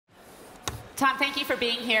Tom, thank you for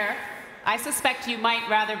being here. I suspect you might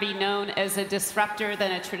rather be known as a disruptor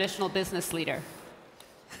than a traditional business leader.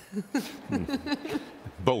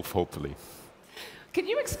 Both, hopefully. Can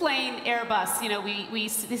you explain Airbus? You know, we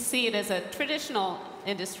see it as a traditional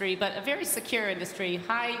industry, but a very secure industry,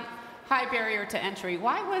 high barrier to entry.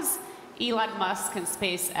 Why was Elon Musk and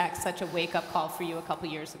SpaceX such a wake-up call for you a couple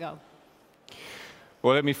years ago?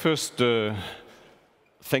 Well, let me first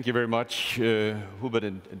thank you very much, Hubert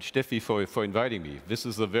and Steffi, for inviting me. This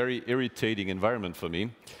is a very irritating environment for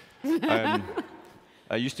me.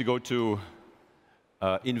 I used to go to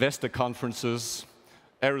investor conferences,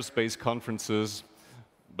 aerospace conferences,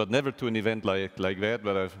 but never to an event like that.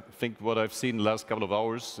 But I think what I've seen the last couple of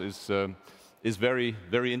hours is very,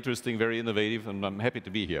 very interesting, very innovative, and I'm happy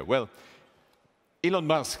to be here. Well, Elon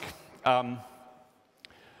Musk,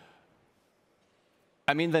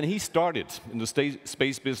 I mean, when he started in the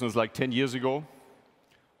space business like 10 years ago,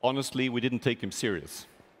 honestly, we didn't take him serious.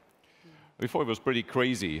 We thought it was pretty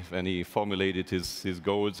crazy when he formulated his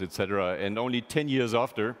goals, etc. And only 10 years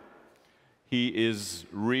after, he is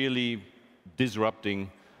really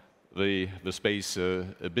disrupting the space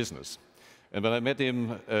business. And when I met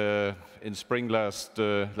him in spring last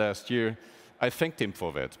year, I thanked him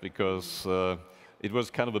for that, because it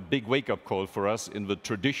was kind of a big wake-up call for us in the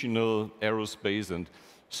traditional aerospace and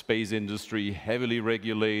space industry, heavily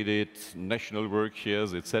regulated, national work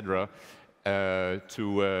shares, etc., to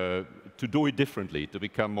do it differently, to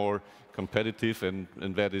become more competitive, and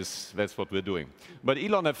that's what we're doing. But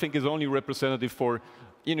Elon, I think, is only representative for,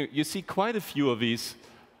 you know, you see quite a few of these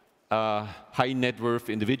high net worth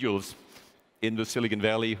individuals in the Silicon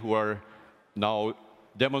Valley who are now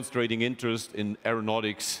demonstrating interest in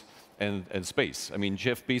aeronautics and space. I mean,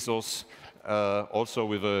 Jeff Bezos, also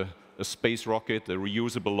with a space rocket, a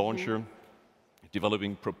reusable launcher,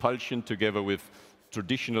 developing propulsion together with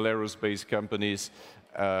traditional aerospace companies.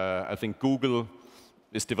 I think Google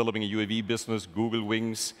is developing a UAV business, Google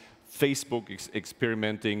Wings. Facebook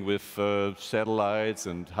experimenting with satellites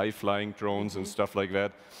and high-flying drones and stuff like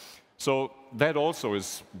that. So that also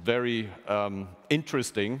is very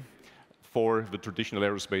interesting for the traditional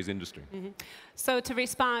aerospace industry. So to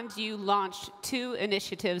respond, you launched 2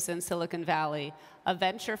 initiatives in Silicon Valley, a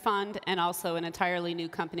venture fund and also an entirely new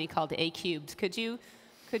company called A-Cubed. Could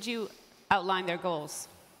you outline their goals?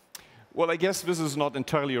 Well, I guess this is not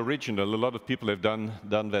entirely original. A lot of people have done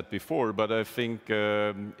that before, but I think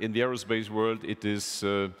in the aerospace world it is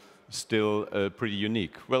still pretty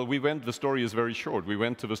unique. Well, the story is very short. We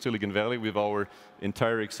went to the Silicon Valley with our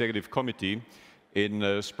entire executive committee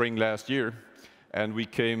in spring last year, and we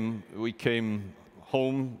came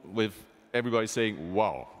home with everybody saying,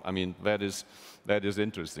 wow, I mean, that is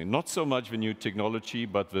interesting. Not so much the new technology,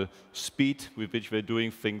 but the speed with which we're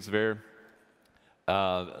doing things there.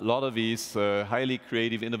 A lot of these highly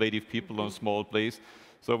creative, innovative people on a small place.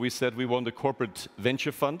 So we said we want a corporate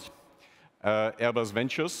venture fund, Airbus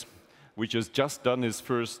Ventures, which has just done its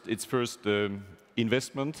first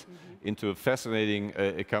investment into a fascinating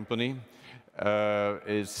company.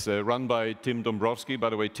 It's run by Tim Dombrowski. By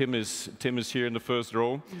the way, Tim is here in the first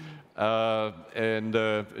row.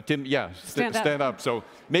 Tim, yeah, stand up. So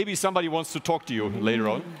maybe somebody wants to talk to you later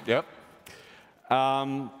on. Yeah.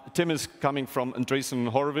 Tim is coming from Andreessen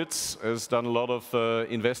Horowitz, has done a lot of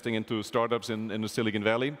investing into startups in the Silicon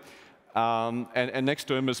Valley. And next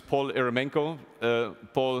to him is Paul Eremenko.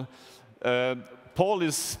 Paul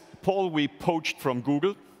we poached from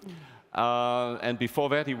Google. And before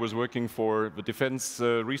that, he was working for the Defense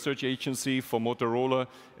Research Agency, for Motorola,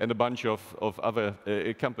 and a bunch of other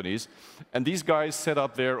companies. And these guys set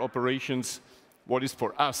up their operations, what is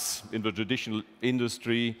for us in the traditional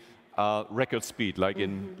industry, record speed, like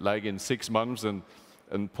in 6 months. And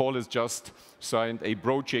Paul has just signed a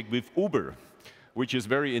project with Uber, which is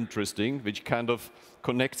very interesting, which kind of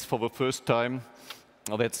connects for the first time.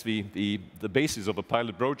 Well, that's the basis of a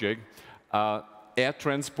pilot project. Air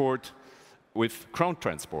transport with ground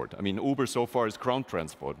transport. I mean, Uber so far is ground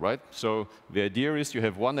transport, right? So the idea is you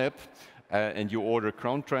have one app and you order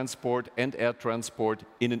ground transport and air transport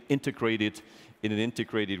in an integrated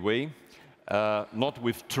way. Not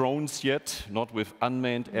with drones yet, not with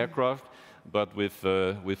unmanned aircraft, but with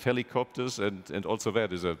helicopters, and also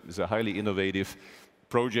that is a highly innovative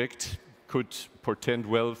project, could portend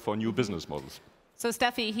well for new business models. So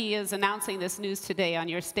Steffi, he is announcing this news today on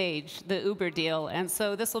your stage, the Uber deal. And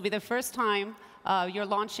so this will be the first time you're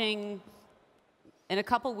launching in a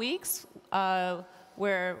couple weeks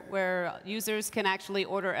where users can actually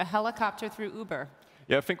order a helicopter through Uber.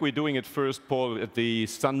 Yeah, I think we're doing it first, Paul, at the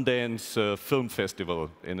Sundance Film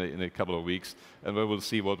Festival in a couple of weeks, and we will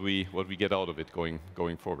see what we get out of it going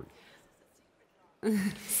forward.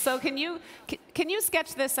 So can you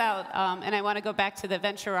sketch this out? And I want to go back to the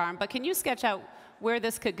venture arm, but can you sketch out where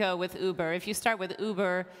this could go with Uber? If you start with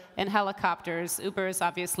Uber and helicopters, Uber is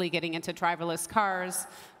obviously getting into driverless cars.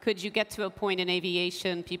 Could you get to a point in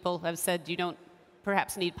aviation? People have said you don't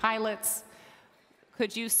perhaps need pilots.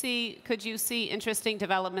 Could you see interesting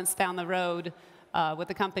developments down the road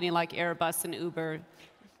with a company like Airbus and Uber?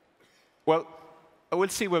 Well, I will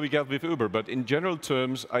see where we get with Uber, but in general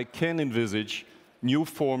terms, I can envisage new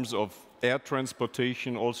forms of air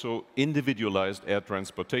transportation, also individualized air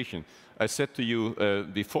transportation. I said to you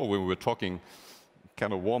before when we were talking,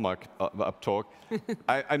 kind of warm-up talk,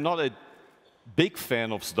 I'm not a big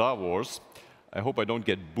fan of Star Wars. I hope I don't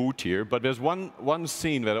get booed here, but there's one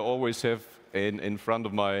scene that I always have in front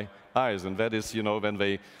of my eyes, and that is, you know, when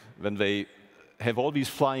they have all these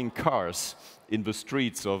flying cars in the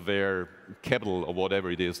streets of their capital or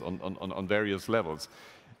whatever it is on various levels.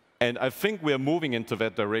 And I think we're moving into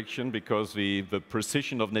that direction because the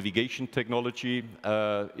precision of navigation technology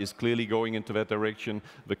is clearly going into that direction,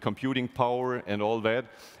 the computing power and all that.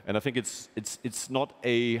 And I think it's not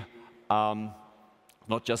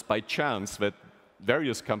not just by chance that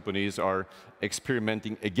various companies are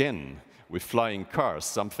experimenting again with flying cars,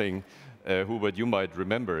 something Hubert, you might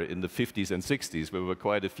remember in the 50s and 60s, there were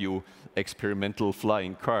quite a few experimental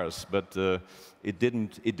flying cars, but it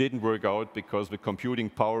didn't work out because the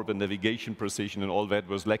computing power, the navigation precision, and all that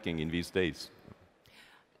was lacking in these days.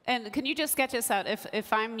 And can you just sketch us out?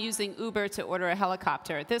 If I'm using Uber to order a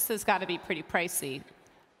helicopter, this has got to be pretty pricey.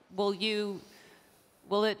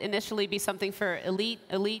 Will it initially be something for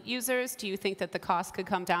elite users? Do you think that the cost could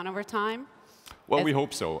come down over time? Well, we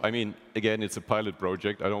hope so. I mean, again, it's a pilot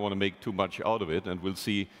project. I don't want to make too much out of it, and we'll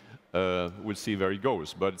see where it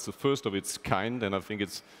goes. But it's the first of its kind, and I think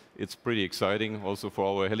it's pretty exciting also for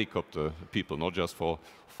our helicopter people, not just for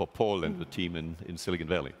Paul and the team in Silicon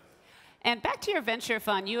Valley. And back to your venture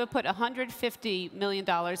fund, you have put $150 million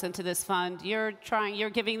into this fund. You're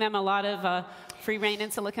giving them a lot of free rein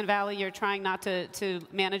in Silicon Valley. You're trying not to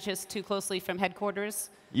manage this too closely from headquarters.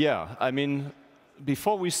 Yeah, I mean,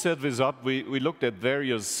 before we set this up, we looked at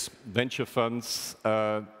various venture funds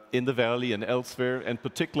in the Valley and elsewhere, and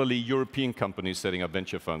particularly European companies setting up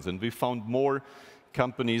venture funds. And we found more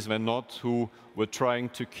companies than not who were trying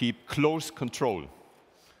to keep close control.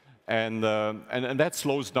 And that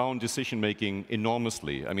slows down decision-making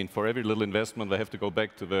enormously. I mean, for every little investment, they have to go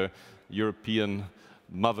back to the European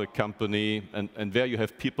mother company, and there you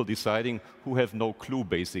have people deciding who have no clue,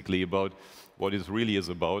 basically, about what it really is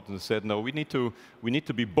about, and said, no, we need to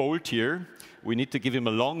be bold here. We need to give him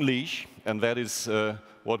a long leash, and that is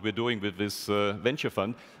what we're doing with this venture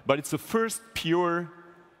fund. But it's the first pure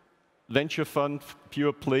venture fund,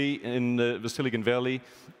 pure play in the Silicon Valley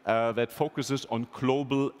that focuses on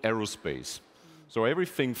global aerospace. So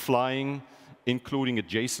everything flying, including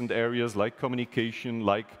adjacent areas like communication,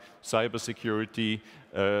 like cybersecurity,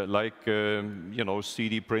 like you know,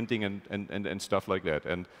 CD printing and stuff like that.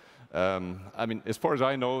 And I mean, as far as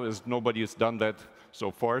I know, nobody has done that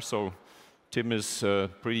so far. So Tim is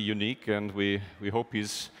pretty unique, and we hope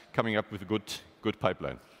he's coming up with a good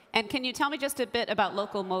pipeline. And can you tell me just a bit about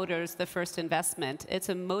Local Motors, the first investment? It's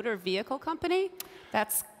a motor vehicle company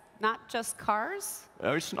that's not just cars?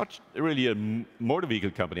 It's not really a motor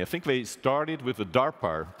vehicle company. I think they started with the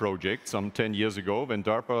DARPA project some 10 years ago, when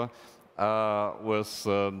DARPA was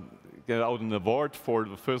out an award for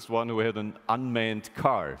the first one who had an unmanned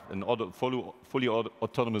car, an fully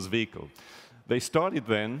autonomous vehicle. They started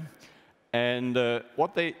then, and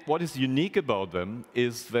what is unique about them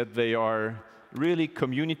is that they are really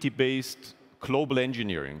community-based global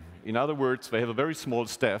engineering. In other words, they have a very small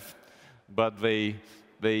staff, but they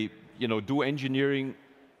you know, do engineering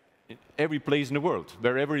in every place in the world,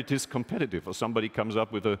 wherever it is competitive, or somebody comes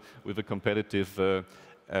up with a competitive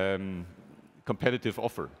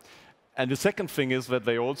offer. And the second thing is that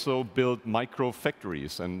they also build micro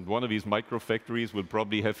factories, and one of these micro factories we'll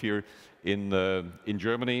probably have here in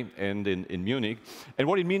Germany and in Munich. And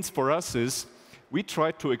what it means for us is we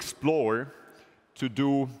try to explore to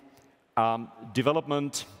do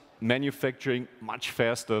development, manufacturing much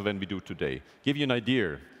faster than we do today. Give you an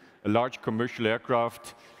idea, a large commercial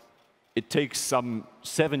aircraft, it takes some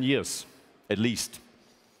 7 years, at least,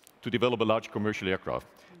 to develop a large commercial aircraft.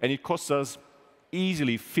 And it costs us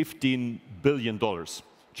easily $15 billion,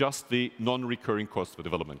 just the non-recurring cost, the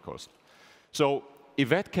development cost. So if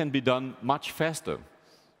that can be done much faster,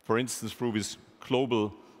 for instance, through this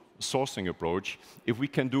global sourcing approach, if we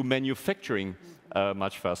can do manufacturing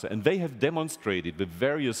much faster. And they have demonstrated with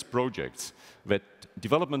various projects that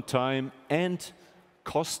development time and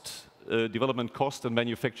cost development cost and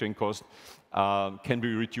manufacturing cost can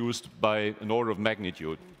be reduced by an order of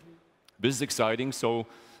magnitude. This is exciting, so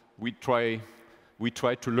we try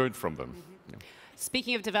to learn from them. Yeah.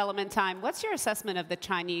 Speaking of development time, what's your assessment of the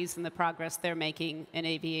Chinese and the progress they're making in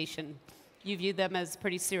aviation? You view them as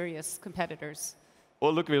pretty serious competitors.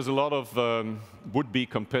 Well, look, there's a lot of would-be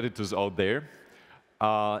competitors out there.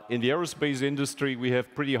 In the aerospace industry, we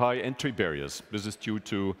have pretty high entry barriers. This is due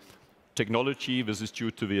to technology, this is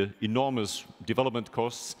due to the enormous development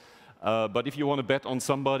costs. But if you want to bet on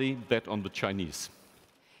somebody, bet on the Chinese.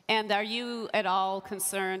 And are you at all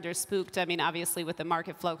concerned or spooked? I mean, obviously, with the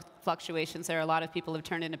market fluctuations there, a lot of people have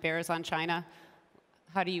turned into bears on China.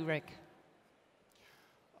 How do you, Rick?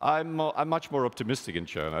 I'm much more optimistic in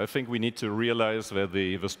China. I think we need to realize that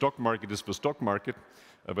the stock market is the stock market.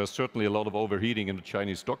 There's certainly a lot of overheating in the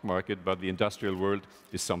Chinese stock market, but the industrial world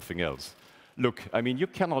is something else. Look, I mean, you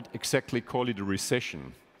cannot exactly call it a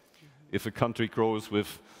recession if a country grows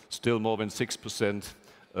with still more than 6%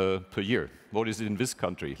 per year. What is it in this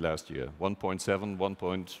country last year? 1.7,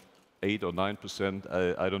 1.8 or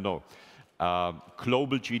 9%? I don't know.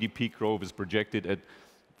 Global GDP growth is projected at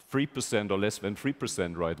 3% or less than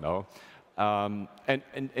 3% right now.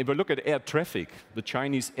 And if we look at air traffic, the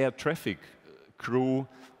Chinese air traffic grew,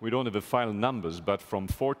 we don't have the final numbers, but from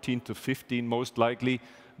 14 to 15 most likely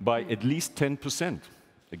by at least 10%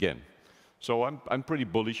 again. So I'm pretty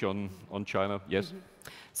bullish on China, yes.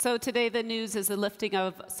 So today the news is the lifting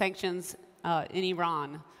of sanctions in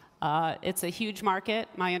Iran. It's a huge market.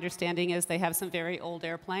 My understanding is they have some very old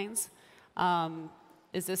airplanes.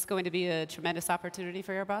 Is this going to be a tremendous opportunity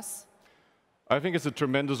for Airbus? I think it's a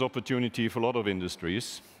tremendous opportunity for a lot of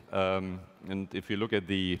industries. And if you look at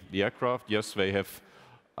the aircraft, yes, they have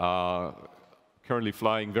currently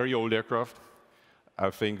flying very old aircraft. I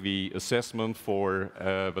think the assessment for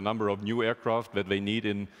the number of new aircraft that they need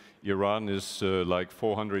in Iran is like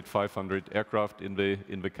 400, 500 aircraft in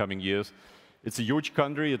the coming years. It's a huge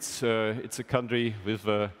country. It's a country with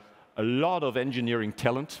a lot of engineering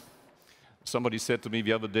talent. Somebody said to me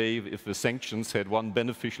the other day, if the sanctions had one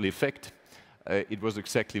beneficial effect, it was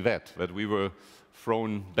exactly that we were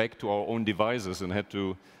thrown back to our own devices and had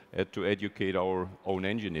to educate our own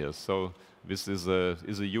engineers. So this is a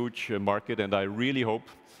huge market, and I really hope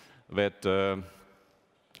that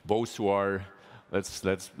those who are,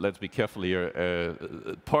 let's be careful here,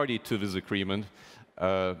 party to this agreement,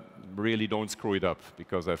 really don't screw it up,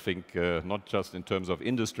 because I think not just in terms of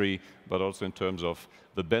industry, but also in terms of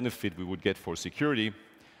the benefit we would get for security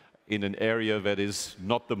in an area that is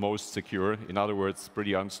not the most secure, in other words,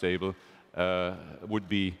 pretty unstable, would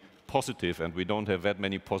be positive. And we don't have that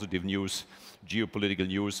many positive news, geopolitical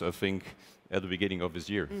news, I think, at the beginning of this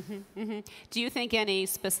year. Do you think any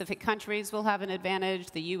specific countries will have an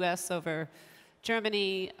advantage, the US over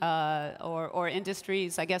Germany, or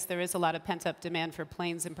industries? I guess there is a lot of pent-up demand for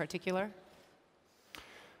planes in particular.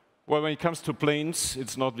 Well, when it comes to planes,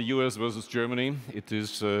 it's not the US versus Germany. It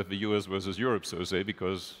is the US versus Europe, so to say,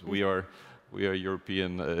 because we are a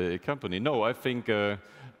European company. No, I think,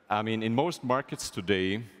 I mean, in most markets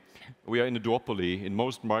today, we are in a duopoly. In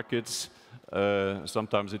most markets,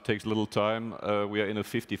 sometimes it takes a little time. We are in a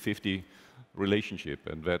 50-50 relationship,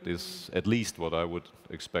 and that is at least what I would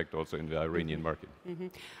expect also in the Iranian market.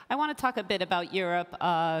 I want to talk a bit about Europe.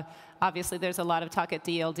 Obviously, there's a lot of talk at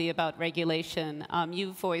DLD about regulation.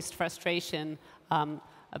 You voiced frustration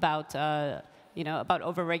about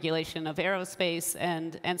over-regulation of aerospace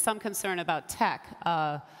and some concern about tech.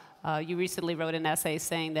 You recently wrote an essay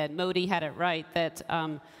saying that Modi had it right, that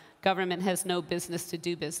government has no business to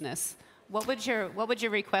do business. What would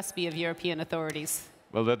your request be of European authorities?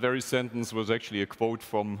 Well, that very sentence was actually a quote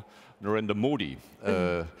from Narendra Modi.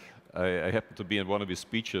 I happened to be in one of his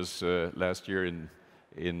speeches last year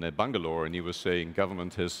in Bangalore, and he was saying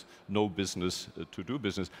government has no business to do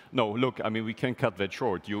business. No, look, I mean, we can cut that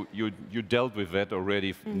short. You dealt with that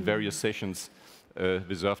already in various sessions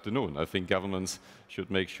this afternoon. I think governments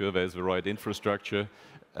should make sure there's the right infrastructure.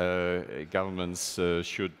 Governments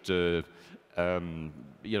should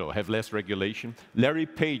have less regulation. Larry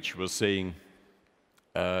Page was saying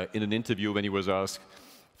in an interview when he was asked,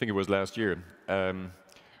 I think it was last year,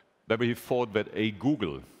 that he thought that a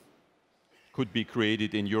Google could be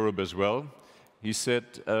created in Europe as well. He said,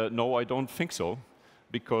 no, I don't think so,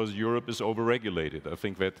 because Europe is overregulated. I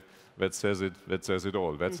think that says it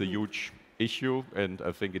all. That's a huge issue, and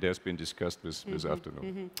I think it has been discussed this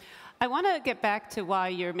afternoon. I want to get back to why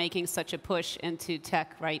you're making such a push into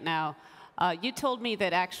tech right now. You told me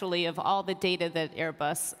that actually of all the data that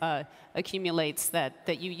Airbus accumulates,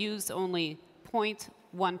 that you use only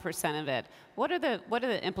 1% of it. What are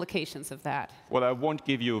the implications of that? Well, I won't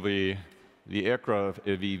give you the aircraft,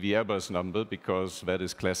 the Airbus number, because that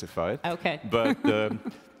is classified. Okay. But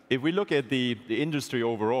if we look at the industry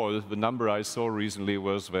overall, the number I saw recently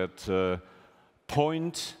was that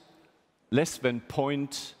less than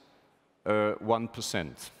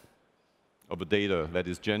 0.1% of the data that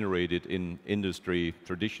is generated in industry,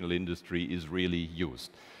 traditional industry, is really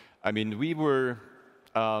used. I mean, we were,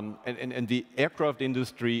 and the aircraft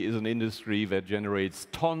industry is an industry that generates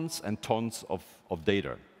tons and tons of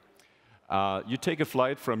data. You take a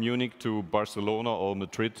flight from Munich to Barcelona or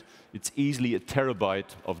Madrid, it's easily a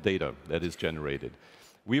terabyte of data that is generated.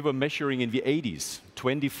 We were measuring in the 80s,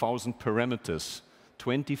 20,000 parameters,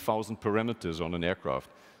 20,000 parameters on an aircraft.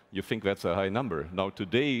 You think that's a high number. Now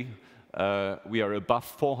today, we are above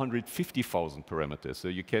 450,000 parameters. So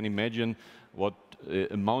you can imagine what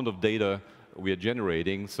amount of data we are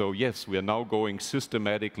generating. So yes, we are now going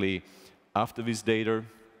systematically after this data,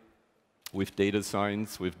 with data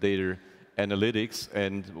science, with data analytics.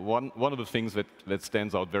 And one of the things that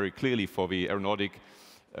stands out very clearly for the aeronautic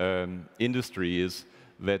industry is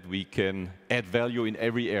that we can add value in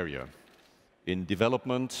every area. In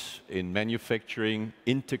development, in manufacturing,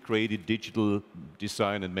 integrated digital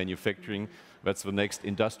design and manufacturing. That's the next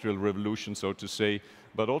industrial revolution, so to say.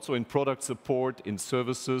 But also in product support, in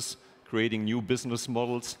services, creating new business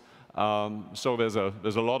models. So there's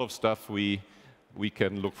a lot of stuff we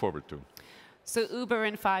can look forward to. So Uber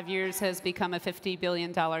in 5 years has become a $50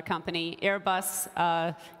 billion company. Airbus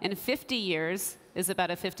in 50 years is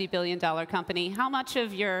about a $50 billion company. How much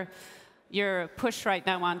of your push right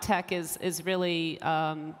now on tech is really,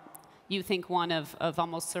 you think, one of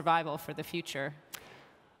almost survival for the future?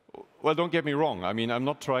 Well, don't get me wrong. I mean, I'm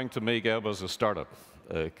not trying to make Airbus a startup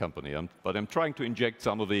company, but I'm trying to inject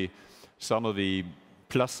some of the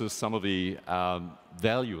pluses, some of the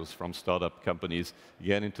values from startup companies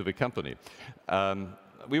again into the company.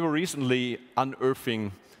 We were recently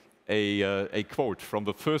unearthing a quote from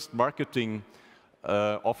the first marketing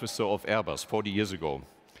officer of Airbus 40 years ago.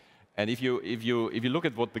 And if you look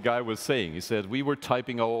at what the guy was saying, he said, we were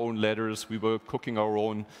typing our own letters, we were cooking our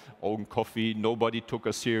own coffee, nobody took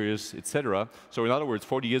us serious, etc. So in other words,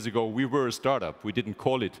 40 years ago, we were a startup. We didn't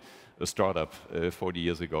call it a startup 40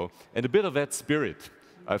 years ago. And a bit of that spirit,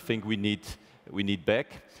 I think we need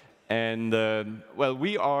back. And well,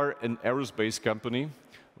 we are an aerospace company.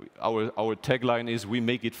 Our tagline is, we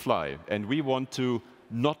make it fly. And we want to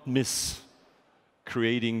not miss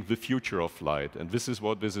creating the future of flight. And this is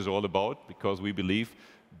what this is all about, because we believe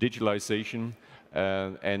digitalization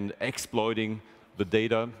and exploiting the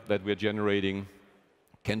data that we're generating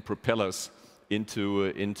can propel us into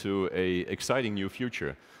an exciting new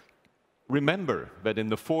future. Remember that in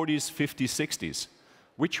the 40s, 50s, 60s,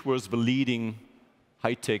 which was the leading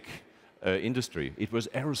high-tech industry? It was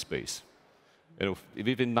aerospace. You know,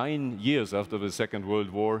 within 9 years after the Second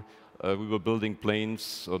World War, we were building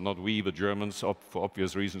planes, or not we, the Germans, for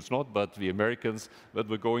obvious reasons not, but the Americans, that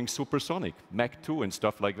were going supersonic, Mach 2 and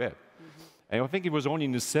stuff like that. And I think it was only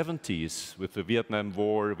in the 70s, with the Vietnam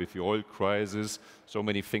War, with the oil crisis, so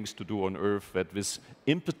many things to do on Earth, that this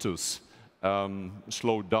impetus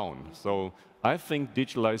slowed down. So I think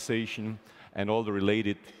digitalization and all the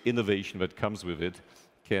related innovation that comes with it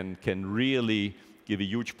can really give a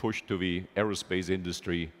huge push to the aerospace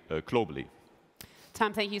industry globally.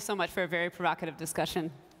 Tom, thank you so much for a very provocative discussion.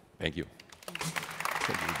 Thank you.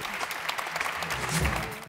 Thank you.